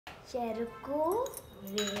చెరుకు,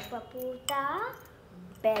 వేపపూత,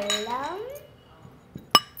 బెల్లం,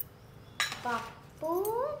 పప్పు,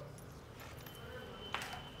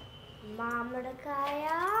 మామిడికాయ,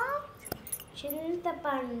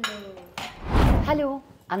 చింతపండు. హలో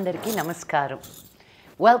అందరికీ నమస్కారం.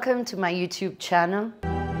 Welcome to my YouTube channel.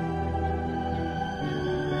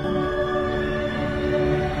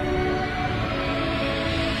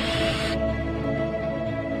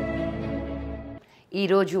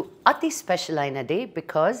 ఈరోజు అతి స్పెషల్ అయిన డే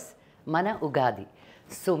బికాజ్ మన ఉగాది.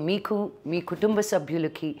 సో మీకు మీ కుటుంబ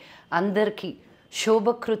సభ్యులకి అందరికీ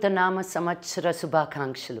శోభకృత నామ సంవత్సర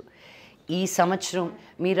శుభాకాంక్షలు. ఈ సంవత్సరం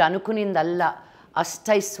మీరు అనుకునిందల్లా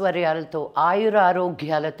అష్టైశ్వర్యాలతో,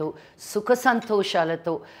 ఆయురారోగ్యాలతో, సుఖ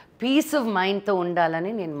సంతోషాలతో, పీస్ ఆఫ్ మైండ్తో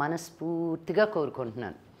ఉండాలని నేను మనస్ఫూర్తిగా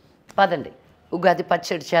కోరుకుంటున్నాను. పదండి ఉగాది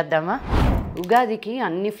పచ్చడి చేద్దామా? ఉగాదికి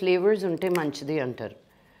అన్ని ఫ్లేవర్స్ ఉంటే మంచిది అంటారు.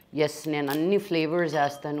 ఎస్, నేను అన్ని ఫ్లేవర్స్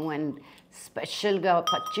వేస్తాను అండ్ స్పెషల్గా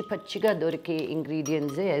పచ్చిగా దొరికే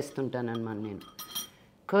ఇంగ్రీడియంట్సే వేస్తుంటాను అన్నమాట నేను.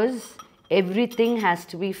 Because everything has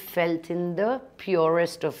to be felt in the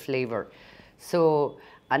purest of flavour. So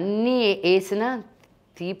అన్నీ వేసిన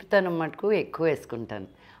తీపితనం మటుకు ఎక్కువ వేసుకుంటాను.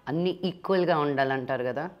 అన్నీ ఈక్వల్గా ఉండాలంటారు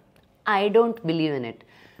కదా. I don't believe in it.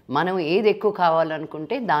 మనం ఏది ఎక్కువ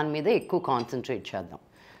కావాలనుకుంటే దాని మీద ఎక్కువ కాన్సన్ట్రేట్ చేద్దాం.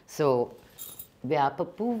 సో వేప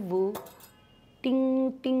పువ్వు టింగ్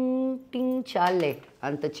టింగ్ టింగ్ చాలే,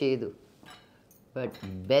 అంత చేదు. బట్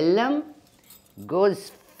బెల్లం గోస్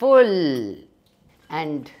ఫుల్.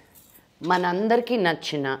 అండ్ మనందరికీ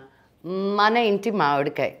నచ్చిన మన ఇంటి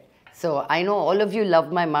మామిడికాయ. So I know all of you love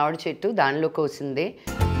my మామిడి చెట్టు, దానిలో కోసిందే.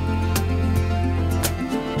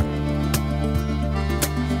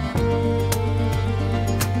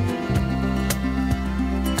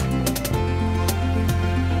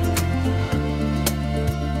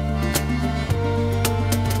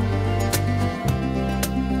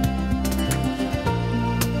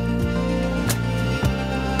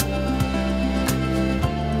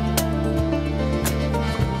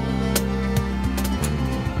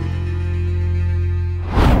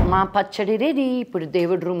 మా పచ్చడి రెడీ. ఇప్పుడు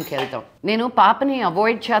దేవుడి రూమ్కి వెళ్తాం. నేను పాపని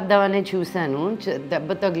అవాయిడ్ చేద్దామని చూశాను, దెబ్బ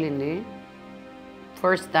తగిలింది.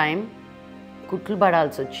 ఫస్ట్ టైం కుట్లు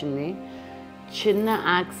పడాల్సి వచ్చింది. చిన్న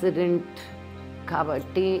యాక్సిడెంట్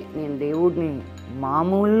కాబట్టి నేను దేవుడిని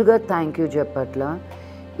మామూలుగా థ్యాంక్ యూ చెప్పట్లా.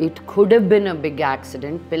 It could have been a big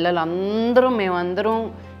accident. పిల్లలందరూ, మేమందరం,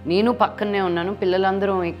 నేను పక్కనే ఉన్నాను,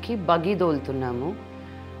 పిల్లలందరం ఎక్కి బగ్గీ దోలుతున్నాము.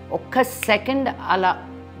 ఒక్క సెకండ్ అలా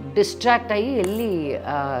డిస్ట్రాక్ట్ అయ్యి వెళ్ళి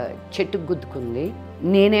చెట్టుకు గుద్దుకుంది.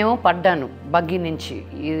 నేనేమో పడ్డాను బగ్గీ నుంచి.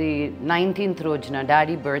 ఇది 19th రోజున,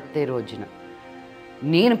 డాడీ బర్త్డే రోజున.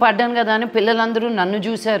 నేను పడ్డాను కదా అని పిల్లలందరూ నన్ను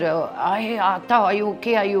చూశారు. అత్త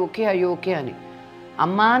అయ్యి ఓకే అని.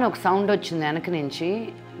 అమ్మా అని ఒక సౌండ్ వచ్చింది వెనక నుంచి.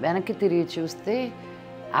 వెనక్కి తిరిగి చూస్తే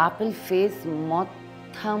యాపిల్ ఫేస్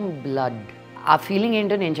మొత్తం బ్లడ్. ఆ ఫీలింగ్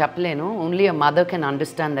ఏంటో నేను చెప్పలేను. Only a mother can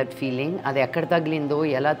understand that feeling. అది ఎక్కడ తగిలిందో,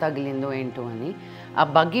 ఎలా తగిలిందో ఏంటో అని. ఆ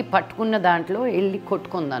బగ్గీ పట్టుకున్న దాంట్లో వెళ్ళి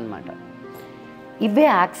కొట్టుకుందనమాట. ఇవే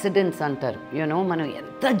యాక్సిడెంట్స్ అంటారు. యూనో, మనం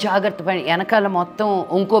ఎంత జాగ్రత్త పడి, వెనకాల మొత్తం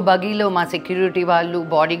ఇంకో బగ్గీలో మా సెక్యూరిటీ వాళ్ళు,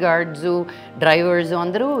 బాడీ గార్డ్స్, డ్రైవర్స్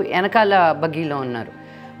అందరూ వెనకాల బగ్గీలో ఉన్నారు.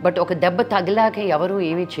 బట్ ఒక దెబ్బ తగిలాక ఎవరూ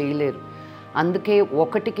ఏమీ చేయలేరు. అందుకే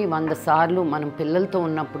 1కి 100 సార్లు మనం పిల్లలతో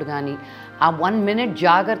ఉన్నప్పుడు కానీ ఆ 1 minute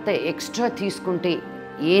జాగ్రత్త ఎక్స్ట్రా తీసుకుంటే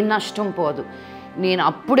ఏ నష్టం పోదు. నేను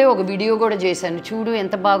అప్పుడే ఒక వీడియో కూడా చేశాను, చూడు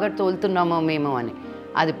ఎంత బాగా తోలుతున్నామో మేము అని.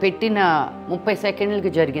 అది పెట్టిన 30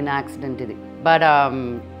 సెకండ్లకి జరిగిన యాక్సిడెంట్ ఇది. But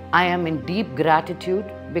I am in deep gratitude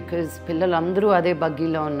because పిల్లలందరూ అదే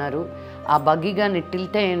బగ్గీలో ఉన్నారు. ఆ బగ్గీ కానీ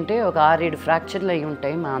టిల్ట్ అంటే ఒక 6-7 ఫ్రాక్చర్లు అయి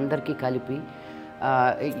ఉంటాయి మా అందరికీ కలిపి,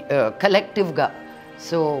 కలెక్టివ్గా.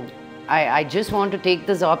 So I just want to take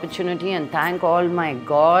this opportunity and thank all my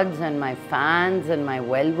gods and my fans and my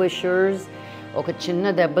well-wishers. ఒక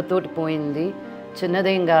చిన్న దెబ్బతోటి పోయింది,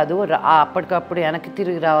 చిన్నదేం కాదు. అప్పటికప్పుడు వెనక్కి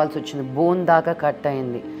తిరిగి రావాల్సి వచ్చింది, బోన్ దాకా కట్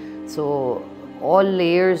అయింది. సో ఆల్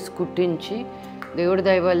లేయర్స్ కుట్టించి దేవుడి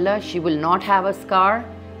దయ వల్ల she will not have a scar.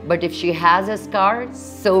 But if she has a scar,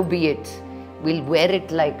 so be it. Will wear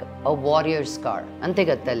it like a warrior scar. అంతే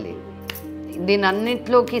కదా తల్లి. దీని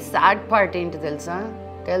అన్నింటిలోకి సాడ్ పార్ట్ ఏంటి తెలుసా?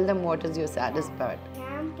 Tell them what is your saddest part.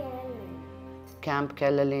 క్యాంప్కి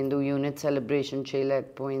వెళ్ళలేదు, unit celebration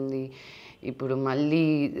చేయలేకపోయింది, ఇప్పుడు మళ్ళీ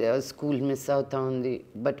స్కూల్ మిస్ అవుతా ఉంది.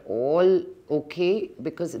 But all okay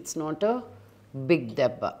because it's not a big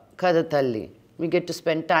దెబ్బ కదా తల్లి. We get to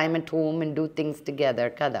spend time at home and do things together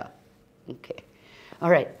కదా. ఓకే,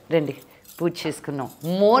 ఆల్రైట్, రండి పూజ చేసుకున్నాం.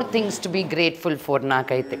 More things to be grateful for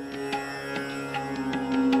నాకైతే.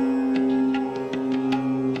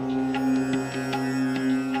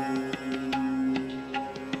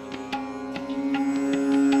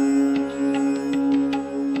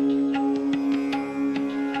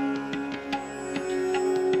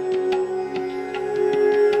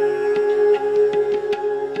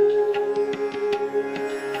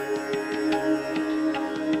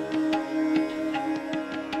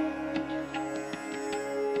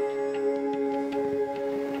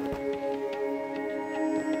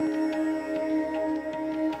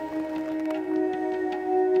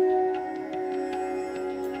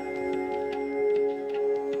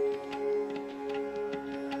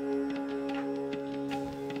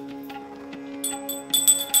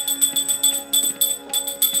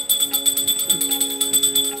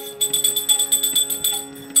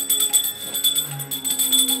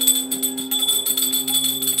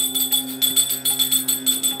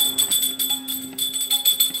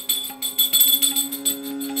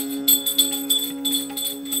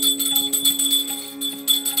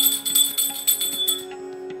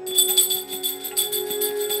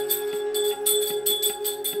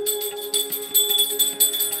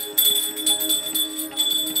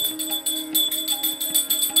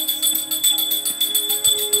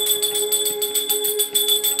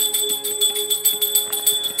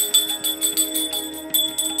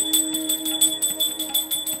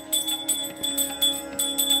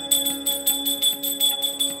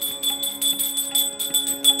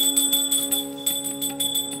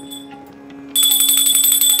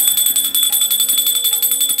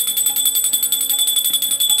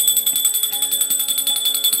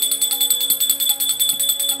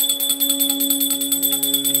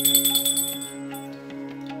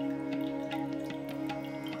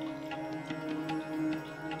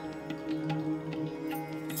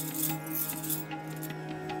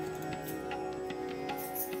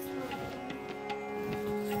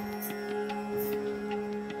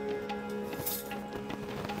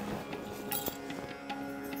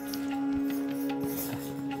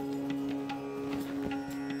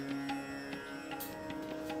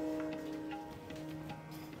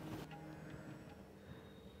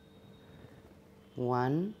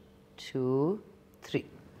 1, 2, 3.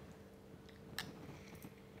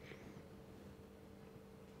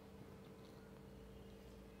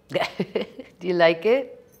 Do you like it?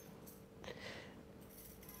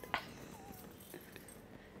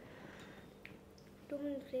 Too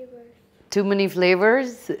many flavors. Too many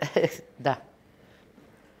flavors? Da.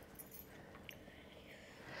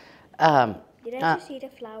 Did I just eat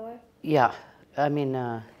a flower? Yeah, I mean,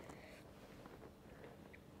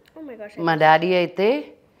 Oh my gosh. మా daddy అయితే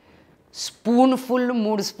spoon full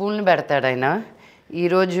 3 స్పూన్లు పెడతాడు ఆయన.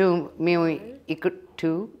 ఈరోజు మేము ఇక్కడ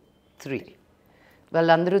 2, 3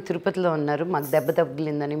 వాళ్ళందరూ తిరుపతిలో ఉన్నారు. మాకు దెబ్బ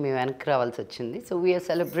తగిలిందని మేము వెనక్కి రావాల్సి వచ్చింది. So we are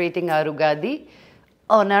celebrating our Ugadi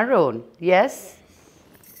on our own. Yes?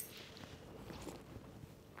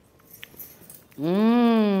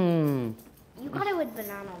 You got it with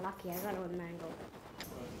banana. Lucky, I got it with mango.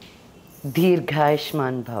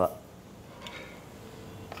 దీర్ఘాయుష్మాన్ భవ.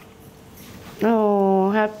 Oh,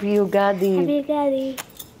 happy Ugadi. Happy Ugadi.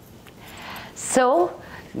 So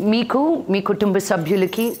మీకు మీ కుటుంబ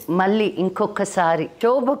సభ్యులకి మళ్ళీ ఇంకొకసారి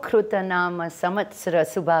శోభకృత నామ సంవత్సర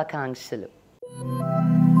శుభాకాంక్షలు.